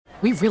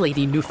We really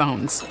need new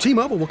phones.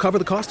 T-Mobile will cover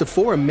the cost of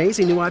 4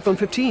 amazing new iPhone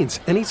 15s,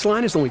 and each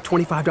line is only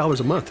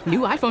 $25 a month. New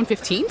iPhone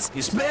 15s?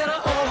 It's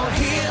better over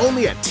here.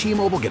 Only at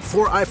T-Mobile, get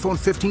 4 iPhone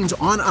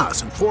 15s on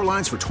us and 4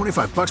 lines for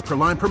 $25 per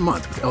line per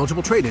month with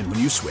eligible trade-in when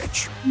you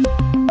switch.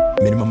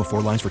 Minimum of 4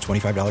 lines for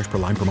 $25 per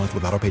line per month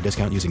with autopay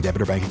discount using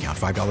debit or bank account.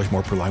 $5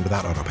 more per line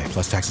without autopay,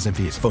 plus taxes and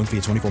fees. Phone fee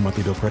at 24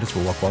 monthly bill credits for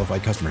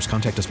well-qualified customers.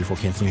 Contact us before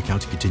canceling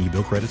account to continue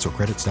bill credits or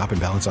credit stop and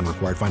balance on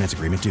required finance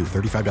agreement due.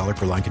 $35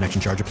 per line connection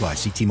charge applies.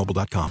 See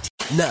T-Mobile.com.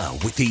 Now,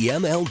 with the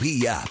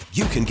MLB app,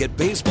 you can get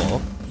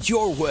baseball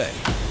your way.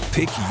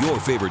 Pick your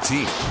favorite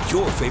team,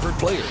 your favorite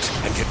players,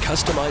 and get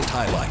customized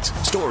highlights,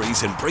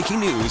 stories, and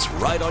breaking news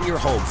right on your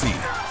home feed.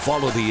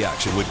 Follow the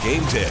action with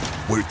Game Day,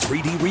 where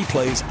 3D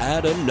replays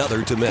add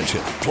another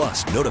dimension.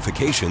 Plus,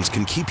 notifications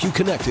can keep you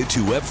connected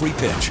to every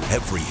pitch,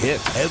 every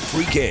hit,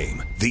 every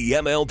game. The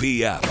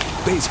MLB app.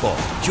 Baseball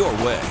your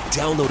way.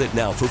 Download it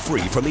now for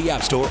free from the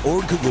App Store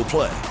or Google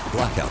Play.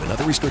 Blackout and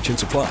other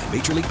restrictions apply.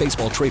 Major League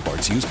Baseball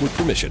trademarks used with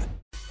permission.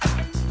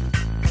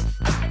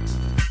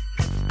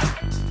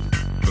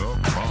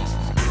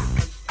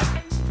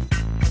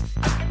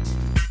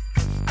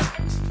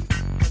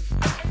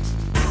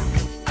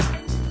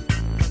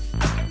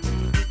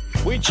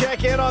 We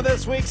check in on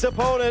this week's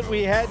opponent.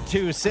 We head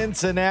to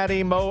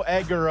Cincinnati. Mo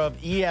Egger of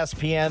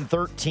ESPN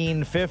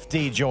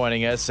 1350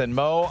 joining us. And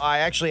Mo, I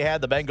actually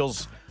had the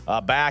Bengals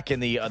back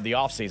in the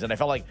offseason. I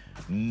felt like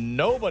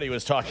nobody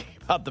was talking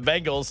about the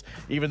Bengals,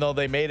 even though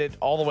they made it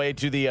all the way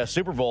to the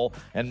Super Bowl.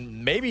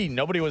 And maybe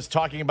nobody was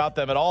talking about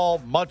them at all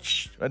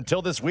much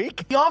until this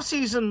week. The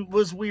offseason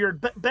was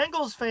weird.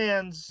 Bengals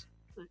fans,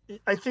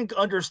 I think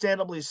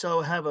understandably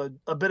so, have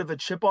a bit of a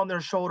chip on their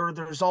shoulder.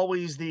 There's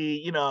always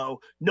the,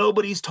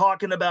 nobody's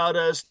talking about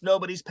us.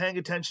 Nobody's paying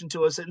attention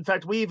to us. In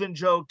fact, we even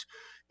joked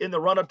in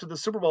the run up to the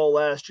Super Bowl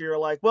last year,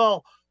 like,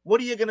 well, what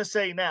are you going to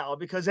say now?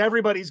 Because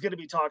everybody's going to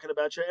be talking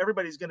about you.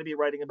 Everybody's going to be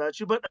writing about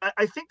you. But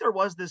I think there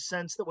was this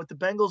sense that what the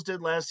Bengals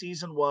did last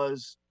season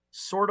was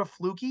sort of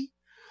fluky.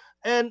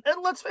 And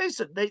let's face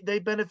it, they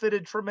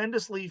benefited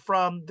tremendously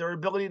from their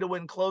ability to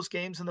win close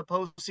games in the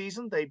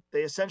postseason. They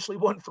essentially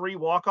won 3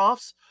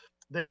 walk-offs.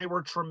 They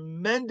were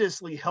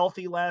tremendously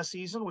healthy last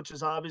season, which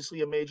is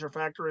obviously a major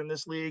factor in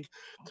this league.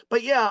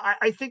 But yeah,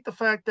 I think the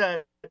fact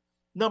that,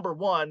 number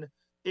one,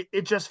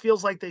 it just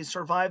feels like they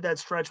survived that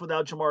stretch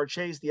without Ja'Marr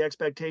Chase. The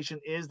expectation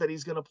is that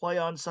he's going to play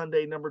on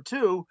Sunday. Number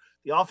two,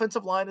 the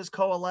offensive line is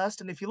coalesced.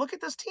 And if you look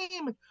at this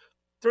team,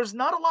 there's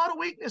not a lot of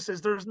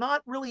weaknesses. There's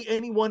not really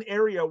any one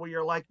area where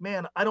you're like,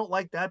 man, I don't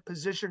like that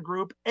position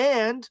group.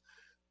 And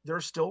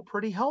they're still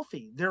pretty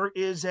healthy. There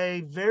is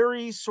a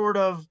very sort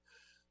of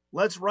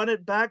let's run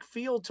it back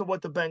feel to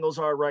what the Bengals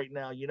are right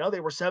now. They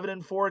were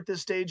 7-4 at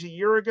this stage a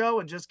year ago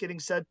and just getting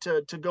set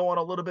to go on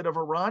a little bit of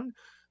a run.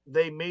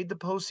 They made the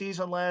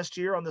postseason last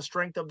year on the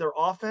strength of their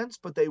offense,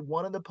 but they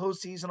won in the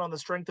postseason on the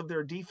strength of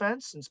their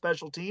defense and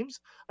special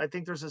teams. I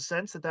think there's a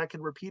sense that can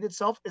repeat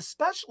itself,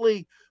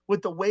 especially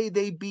with the way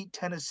they beat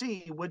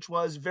Tennessee, which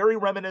was very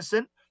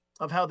reminiscent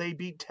of how they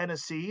beat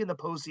Tennessee in the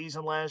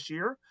postseason last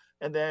year.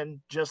 And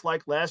then just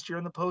like last year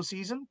in the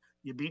postseason,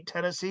 you beat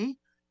Tennessee.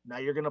 Now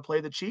you're going to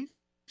play the Chiefs,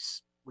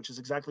 which is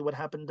exactly what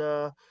happened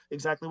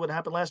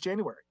last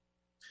January.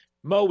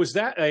 Mo, was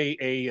that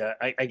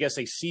I guess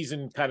a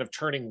season kind of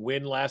turning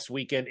win last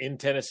weekend in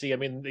Tennessee? I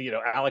mean,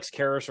 Alex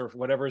Karras or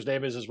whatever his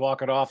name is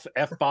walking off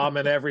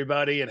F-bombing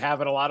everybody and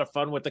having a lot of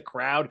fun with the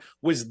crowd.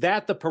 Was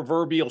that the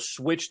proverbial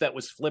switch that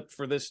was flipped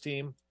for this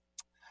team?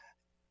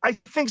 I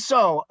think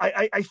so.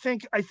 I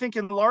think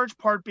in large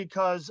part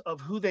because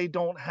of who they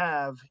don't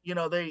have.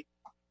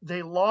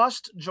 They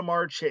lost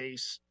Ja'Marr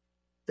Chase.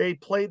 They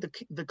played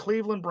the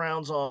Cleveland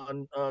Browns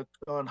on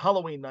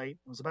Halloween night.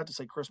 I was about to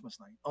say Christmas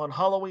night. On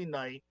Halloween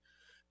night.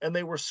 And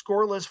they were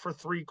scoreless for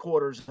 3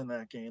 quarters in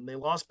that game. They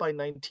lost by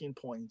 19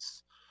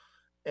 points.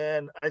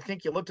 And I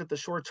think you looked at the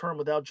short term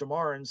without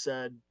Ja'Marr and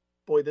said,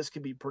 boy, this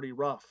could be pretty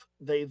rough.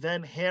 They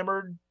then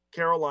hammered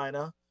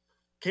Carolina,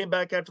 came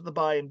back after the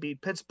bye and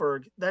beat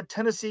Pittsburgh. That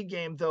Tennessee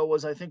game, though,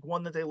 was, I think,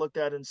 one that they looked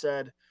at and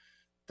said,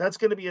 that's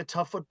going to be a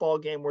tough football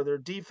game where their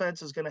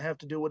defense is going to have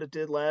to do what it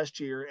did last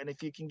year. And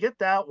if you can get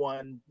that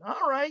one,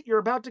 all right, you're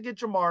about to get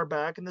Ja'Marr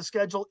back, and the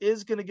schedule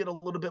is going to get a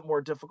little bit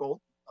more difficult,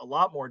 a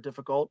lot more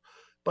difficult.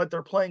 But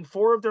they're playing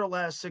 4 of their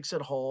last 6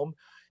 at home.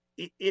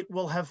 It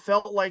will have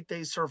felt like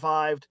they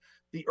survived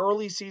the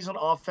early season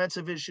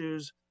offensive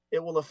issues.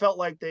 It will have felt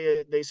like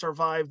they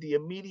survived the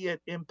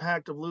immediate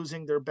impact of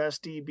losing their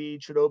best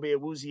DB, Chidobe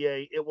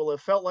Awuzie. It will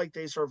have felt like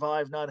they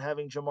survived not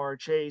having Ja'Marr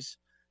Chase.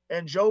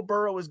 And Joe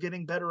Burrow is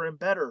getting better and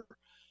better.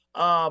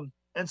 And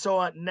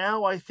so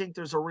now I think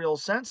there's a real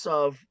sense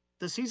of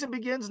the season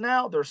begins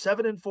now. They're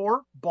 7-4.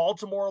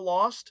 Baltimore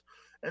lost.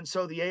 And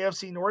so the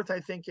AFC North, I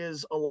think,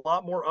 is a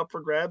lot more up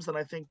for grabs than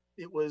I think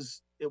it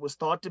was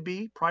thought to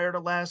be prior to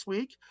last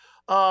week.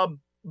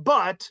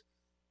 But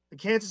the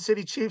Kansas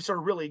City Chiefs are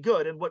really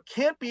good. And what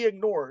can't be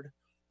ignored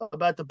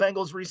about the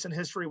Bengals' recent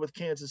history with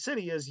Kansas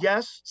City is,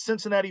 yes,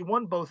 Cincinnati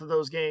won both of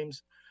those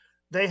games.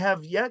 They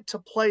have yet to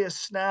play a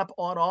snap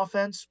on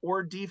offense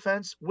or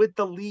defense with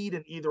the lead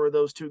in either of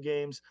those two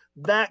games.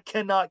 That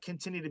cannot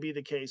continue to be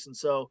the case. And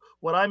so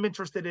what I'm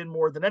interested in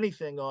more than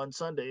anything on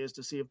Sunday is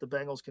to see if the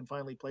Bengals can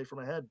finally play from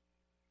ahead.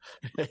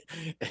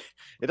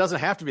 It doesn't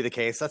have to be the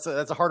case. That's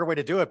a harder way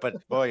to do it,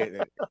 but boy,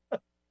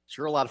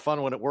 sure a lot of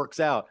fun when it works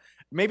out.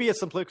 Maybe a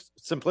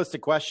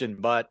simplistic question,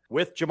 but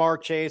with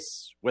Ja'Marr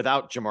Chase,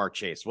 without Ja'Marr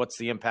Chase, what's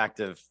the impact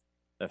of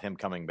him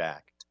coming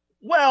back?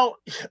 Well,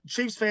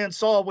 Chiefs fans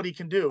saw what he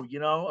can do, you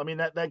know? I mean,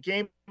 that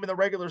game in the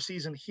regular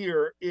season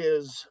here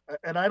is,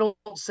 and I don't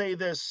say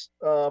this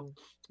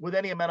with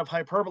any amount of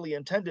hyperbole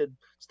intended,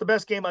 it's the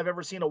best game I've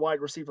ever seen a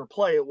wide receiver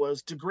play. It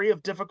was degree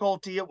of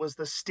difficulty. It was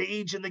the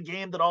stage in the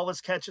game that all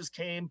his catches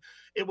came.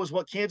 It was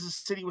what Kansas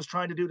City was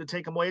trying to do to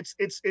take him away.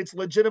 It's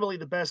legitimately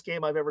the best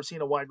game I've ever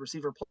seen a wide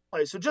receiver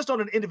play. So just on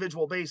an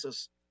individual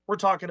basis, we're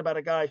talking about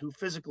a guy who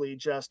physically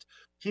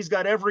he's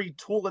got every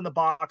tool in the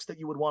box that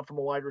you would want from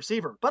a wide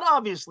receiver. But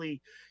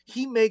obviously,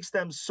 he makes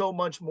them so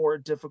much more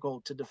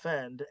difficult to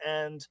defend.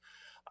 And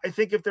I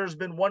think if there's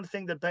been one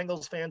thing that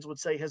Bengals fans would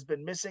say has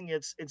been missing,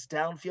 it's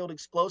downfield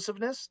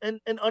explosiveness, and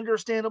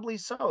understandably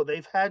so.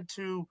 They've had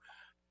to,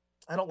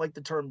 I don't like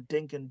the term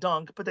dink and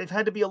dunk, but they've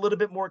had to be a little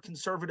bit more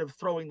conservative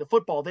throwing the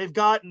football. They've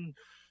gotten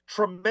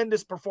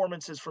tremendous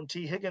performances from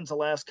T. Higgins the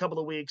last couple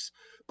of weeks,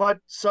 but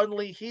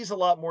suddenly he's a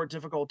lot more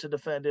difficult to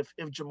defend if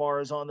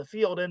Ja'Marr is on the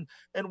field. And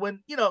when,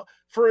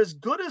 for as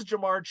good as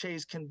Ja'Marr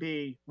Chase can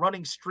be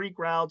running streak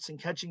routes and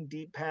catching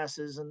deep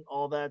passes and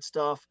all that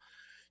stuff,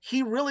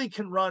 he really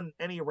can run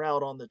any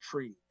route on the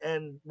tree.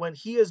 And when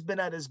he has been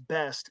at his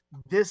best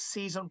this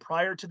season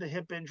prior to the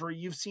hip injury,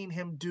 you've seen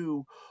him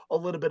do a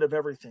little bit of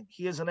everything.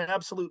 He is an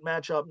absolute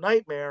matchup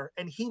nightmare,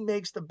 and he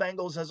makes the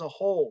Bengals as a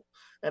whole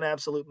an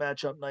absolute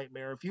matchup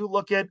nightmare. If you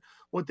look at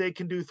what they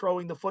can do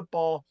throwing the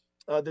football,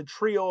 the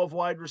trio of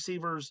wide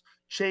receivers,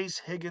 Chase,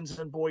 Higgins,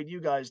 and Boyd,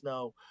 you guys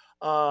know,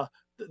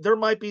 there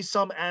might be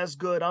some as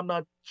good. I'm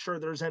not sure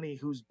there's any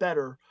who's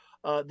better.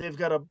 They've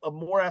got a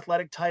more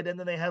athletic tight end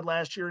than they had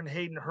last year in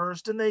Hayden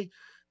Hurst, and they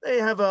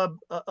have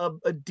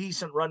a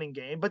decent running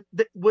game. But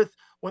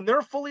when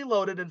they're fully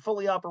loaded and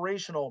fully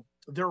operational,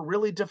 they're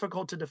really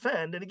difficult to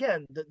defend. And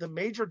again, the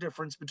major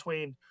difference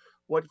between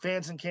what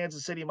fans in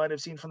Kansas City might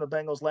have seen from the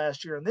Bengals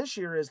last year and this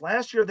year is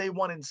last year they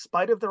won in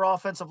spite of their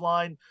offensive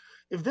line.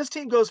 If this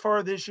team goes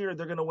far this year,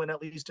 they're going to win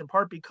at least in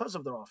part because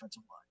of their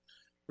offensive line.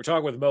 We're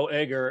talking with Mo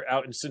Egger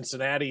out in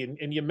Cincinnati,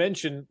 and you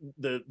mentioned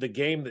the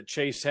game that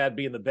Chase had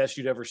being the best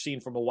you'd ever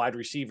seen from a wide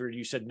receiver.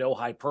 You said no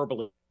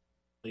hyperbole,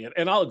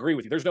 and I'll agree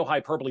with you. There's no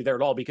hyperbole there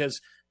at all, because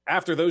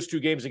after those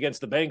two games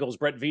against the Bengals,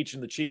 Brett Veach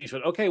and the Chiefs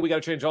went, okay, we got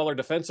to change all our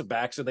defensive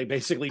backs, and they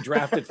basically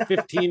drafted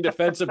 15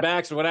 defensive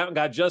backs and went out and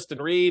got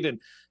Justin Reed and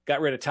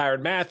got rid of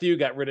Tyrann Mathieu,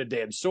 got rid of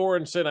Dan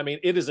Sorensen. I mean,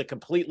 it is a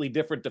completely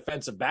different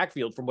defensive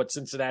backfield from what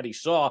Cincinnati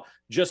saw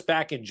just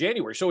back in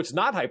January. So it's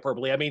not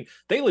hyperbole. I mean,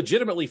 they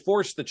legitimately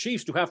forced the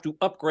Chiefs to have to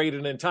upgrade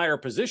an entire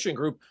position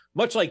group,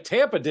 much like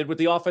Tampa did with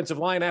the offensive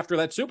line after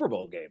that Super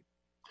Bowl game.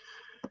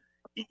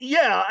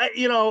 Yeah,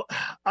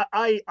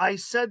 I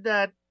said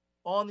that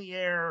on the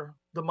air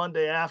the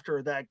Monday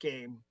after that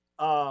game,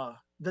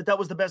 that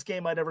was the best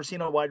game I'd ever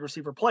seen a wide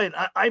receiver play. And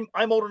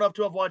I'm old enough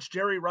to have watched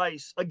Jerry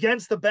Rice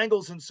against the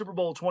Bengals in Super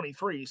Bowl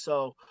 23.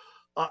 So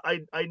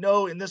I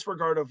know in this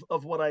regard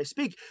of what I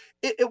speak.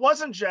 It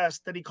wasn't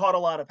just that he caught a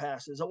lot of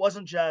passes. It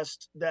wasn't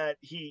just that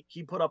he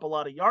put up a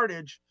lot of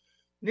yardage.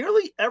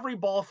 Nearly every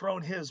ball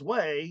thrown his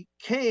way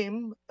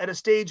came at a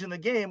stage in the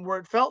game where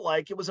it felt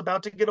like it was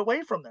about to get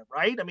away from them,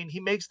 right? I mean, he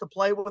makes the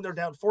play when they're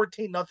down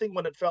 14-0,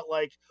 when it felt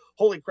like,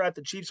 holy crap,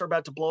 the Chiefs are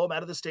about to blow him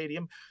out of the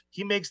stadium.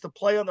 He makes the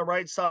play on the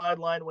right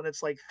sideline when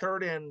it's like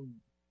third and,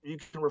 you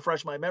can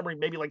refresh my memory,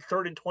 maybe like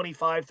 3rd and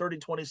 25, 3rd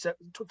and 27,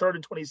 3rd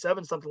and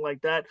 27, something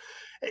like that.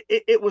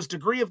 It was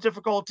degree of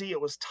difficulty.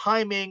 It was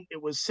timing. It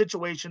was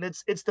situation.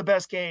 It's the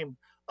best game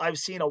I've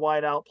seen a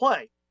wide out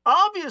play.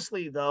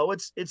 Obviously, though,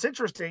 it's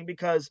interesting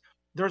because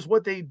there's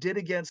what they did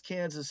against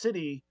Kansas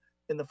City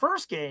in the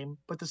first game,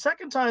 but the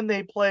second time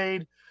they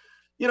played,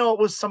 it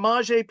was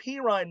Samaje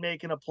Perine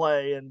making a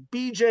play and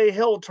B.J.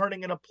 Hill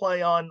turning in a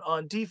play on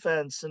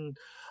defense, and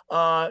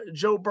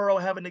Joe Burrow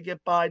having to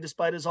get by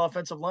despite his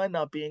offensive line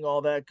not being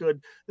all that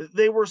good.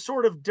 They were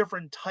sort of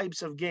different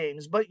types of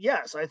games. But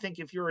yes, I think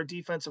if you're a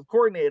defensive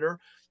coordinator,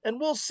 and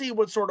we'll see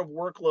what sort of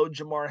workload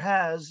Ja'Marr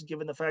has,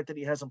 given the fact that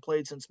he hasn't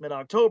played since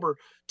mid-October.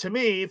 To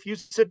me, if you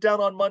sit down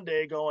on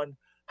Monday going,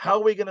 how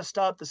are we going to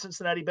stop the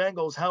Cincinnati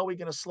Bengals? How are we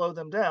going to slow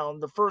them down?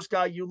 The first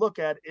guy you look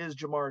at is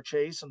Ja'Marr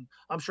Chase. And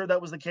I'm sure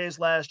that was the case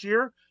last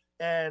year.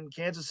 And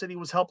Kansas City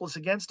was helpless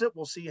against it.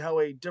 We'll see how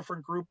a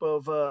different group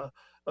of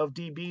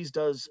DBs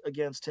does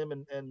against him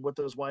and what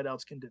those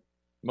wideouts can do.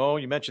 Mo,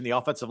 you mentioned the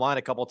offensive line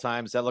a couple of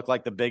times. That looked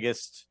like the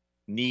biggest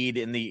need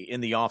in the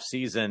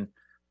offseason.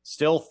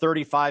 Still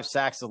 35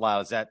 sacks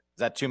allowed. Is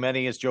that too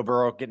many? Is Joe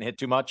Burrow getting hit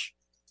too much?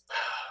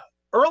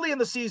 Early in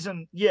the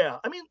season, yeah.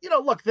 I mean,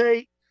 look,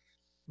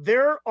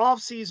 their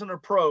offseason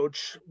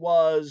approach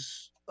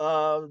was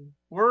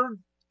we're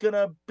going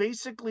to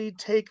basically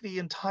take the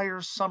entire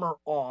summer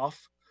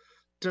off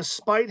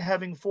despite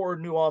having 4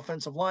 new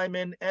offensive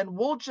linemen, and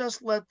we'll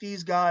just let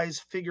these guys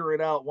figure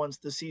it out once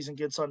the season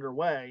gets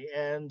underway.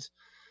 And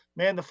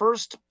man, the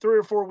first 3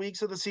 or 4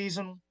 weeks of the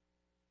season,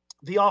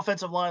 the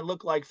offensive line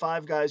looked like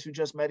 5 guys who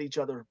just met each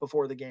other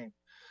before the game,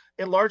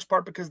 in large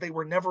part because they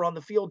were never on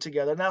the field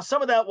together. Now,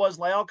 some of that was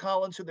La'el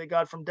Collins, who they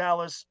got from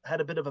Dallas, had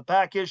a bit of a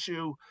back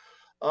issue.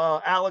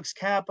 Alex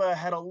Kappa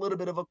had a little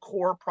bit of a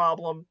core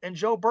problem, and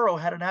Joe Burrow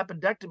had an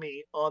appendectomy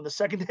on the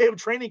second day of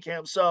training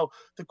camp. So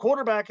the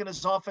quarterback and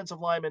his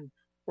offensive lineman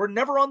were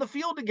never on the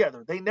field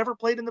together. They never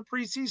played in the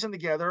preseason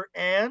together.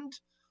 And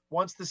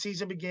once the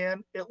season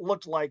began, it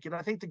looked like it.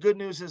 I think the good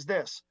news is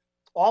this: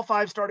 all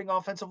 5 starting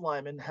offensive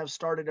linemen have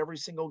started every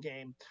single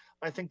game.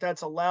 I think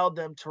that's allowed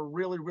them to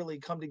really, really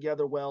come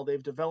together well.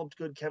 They've developed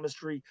good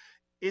chemistry.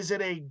 Is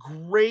it a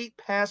great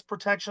pass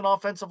protection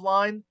offensive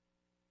line?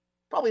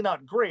 Probably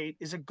not great.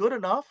 Is it good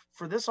enough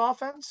for this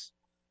offense?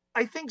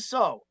 I think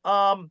so.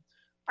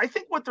 I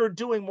think what they're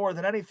doing more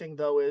than anything,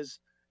 though, is,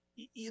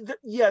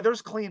 yeah,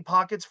 there's clean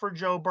pockets for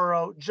Joe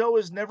Burrow. Joe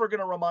is never going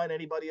to remind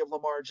anybody of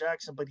Lamar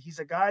Jackson, but he's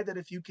a guy that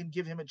if you can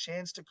give him a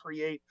chance to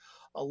create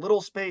a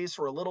little space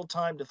or a little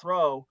time to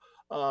throw,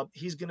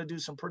 he's going to do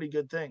some pretty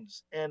good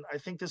things. And I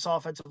think this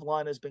offensive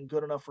line has been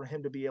good enough for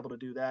him to be able to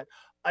do that.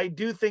 I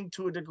do think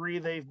to a degree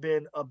they've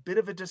been a bit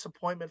of a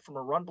disappointment from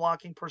a run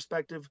blocking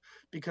perspective,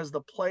 because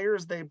the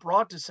players they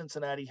brought to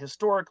Cincinnati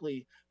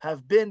historically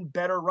have been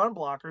better run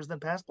blockers than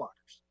pass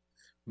blockers.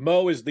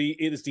 Mo, is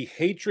the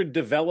hatred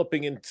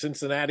developing in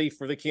Cincinnati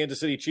for the Kansas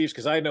City Chiefs?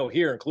 Because I know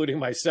here, including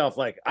myself,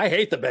 like, I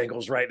hate the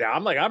Bengals right now.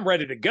 I'm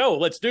ready to go.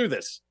 Let's do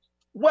this.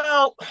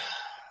 Well,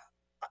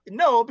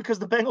 no, because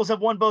the Bengals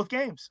have won both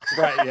games.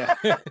 Right,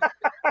 yeah.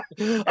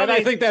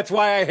 I think that's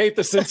why I hate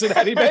the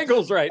Cincinnati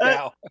Bengals right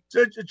now.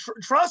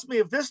 Trust me,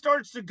 if this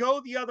starts to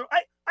go the other,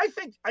 I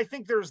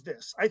think there's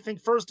this. I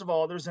think, first of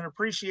all, there's an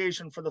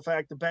appreciation for the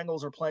fact the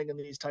Bengals are playing in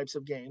these types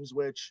of games,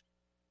 which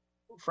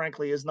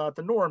frankly is not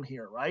the norm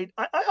here, right?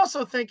 I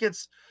also think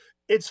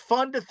it's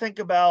fun to think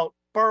about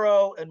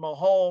Burrow and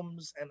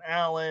Mahomes and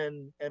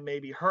Allen and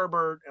maybe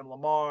Herbert and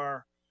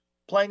Lamar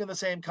playing in the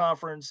same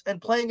conference and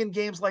playing in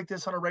games like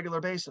this on a regular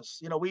basis.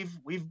 You know,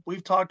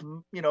 we've talked,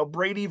 you know,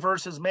 Brady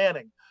versus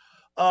Manning.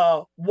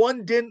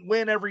 One didn't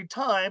win every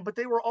time, but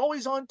they were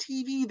always on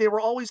TV. They were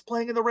always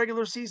playing in the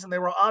regular season. They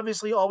were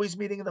obviously always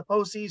meeting in the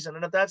postseason.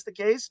 And if that's the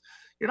case,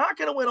 you're not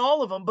going to win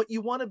all of them, but you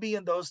want to be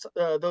in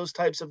those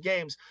types of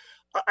games.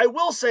 I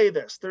will say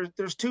this: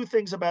 there's 2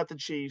 things about the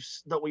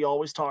Chiefs that we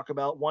always talk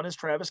about. One is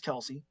Travis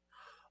Kelce,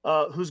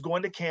 who's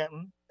going to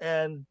Canton,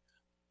 and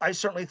I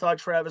certainly thought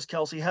Travis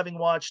Kelce, having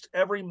watched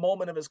every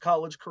moment of his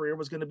college career,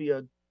 was going to be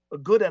a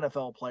good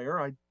NFL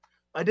player.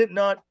 I did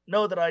not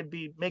know that I'd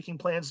be making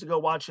plans to go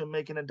watch him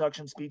make an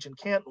induction speech in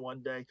Canton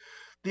one day.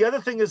 The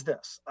other thing is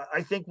this: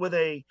 I think with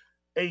a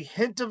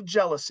hint of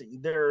jealousy,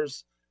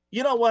 there's,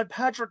 you know what,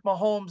 Patrick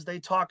Mahomes, they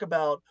talk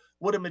about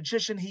what a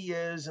magician he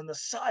is and the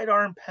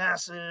sidearm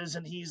passes,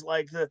 and he's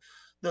like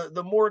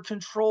the more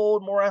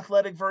controlled, more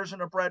athletic version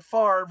of Brett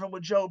Favre. And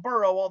with Joe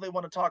Burrow, all they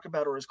want to talk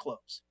about are his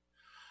clothes.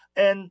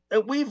 And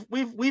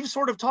we've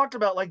sort of talked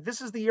about, like, this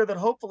is the year that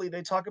hopefully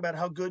they talk about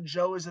how good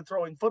Joe is at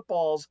throwing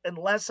footballs and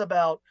less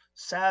about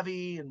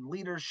savvy and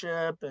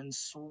leadership and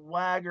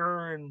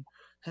swagger and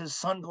his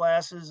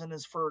sunglasses and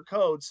his fur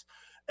coats.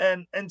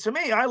 And to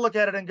me, I look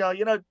at it and go,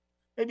 you know,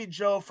 maybe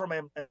Joe from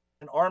an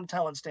arm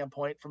talent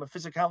standpoint, from a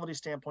physicality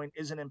standpoint,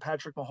 isn't in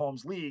Patrick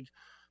Mahomes' league,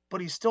 but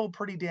he's still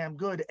pretty damn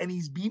good, and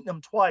he's beaten him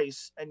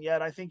twice. And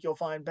yet I think you'll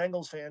find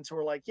Bengals fans who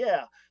are like,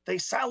 yeah, they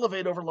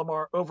salivate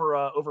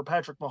over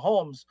Patrick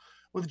Mahomes.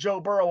 With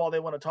Joe Burrow, all they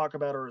want to talk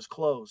about are his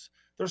clothes.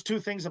 There's 2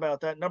 things about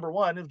that. Number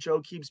one, if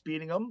Joe keeps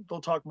beating him,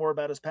 they'll talk more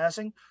about his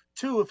passing.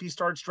 2, if he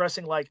starts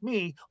dressing like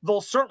me, they'll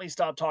certainly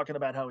stop talking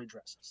about how he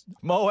dresses.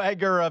 Mo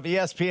Egger of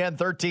ESPN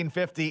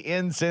 1350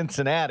 in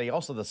Cincinnati.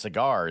 Also, the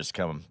cigars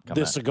come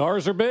the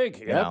cigars are big.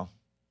 You know,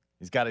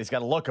 he's got a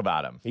look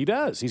about him. He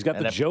does. He's got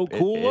the Joe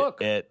Cool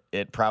look.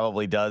 It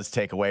probably does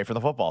take away from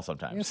the football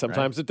sometimes. Yeah,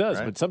 sometimes it does.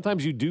 Right? But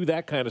sometimes you do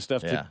that kind of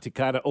stuff to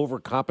kind of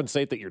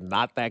overcompensate that you're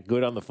not that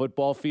good on the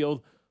football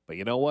field. But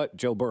you know what?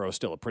 Joe Burrow is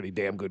still a pretty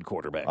damn good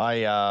quarterback.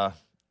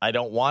 I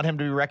don't want him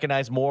to be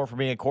recognized more for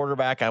being a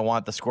quarterback. I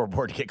want the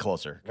scoreboard to get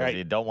closer, because right.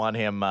 You don't want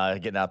him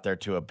getting out there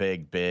to a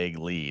big, big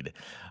lead.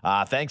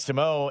 Thanks to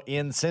Mo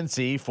in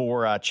Cincy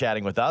for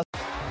chatting with us.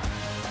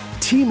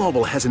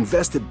 T-Mobile has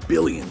invested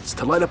billions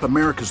to light up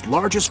America's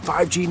largest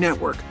 5G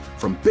network,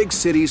 from big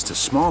cities to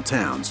small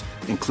towns,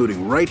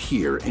 including right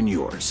here in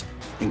yours.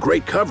 And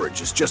great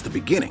coverage is just the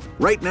beginning.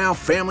 Right now,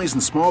 families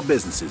and small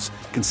businesses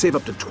can save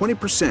up to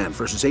 20%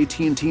 versus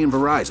AT&T and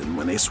Verizon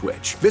when they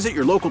switch. Visit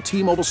your local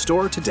T-Mobile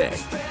store today.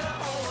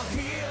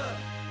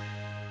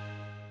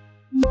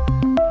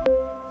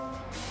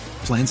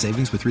 Plan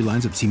savings with 3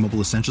 lines of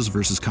T-Mobile Essentials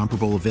versus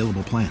comparable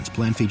available plans.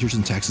 Plan features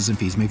and taxes and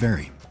fees may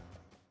vary.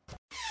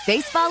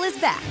 Baseball is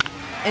back,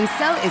 and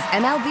so is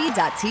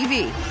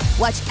MLB.tv.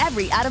 Watch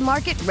every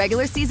out-of-market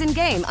regular season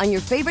game on your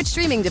favorite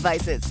streaming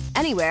devices,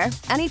 anywhere,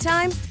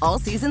 anytime, all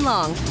season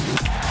long.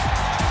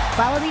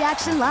 Follow the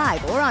action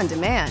live or on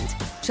demand.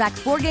 Track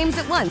 4 games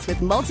at once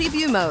with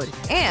multi-view mode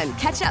and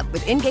catch up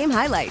with in-game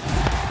highlights.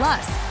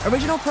 Plus,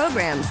 original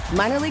programs,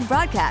 minor league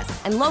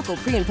broadcasts, and local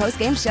pre- and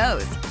post-game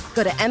shows.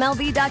 Go to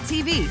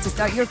MLB.tv to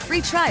start your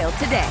free trial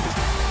today.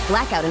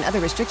 Blackout and other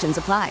restrictions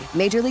apply.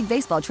 Major League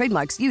Baseball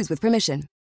trademarks used with permission.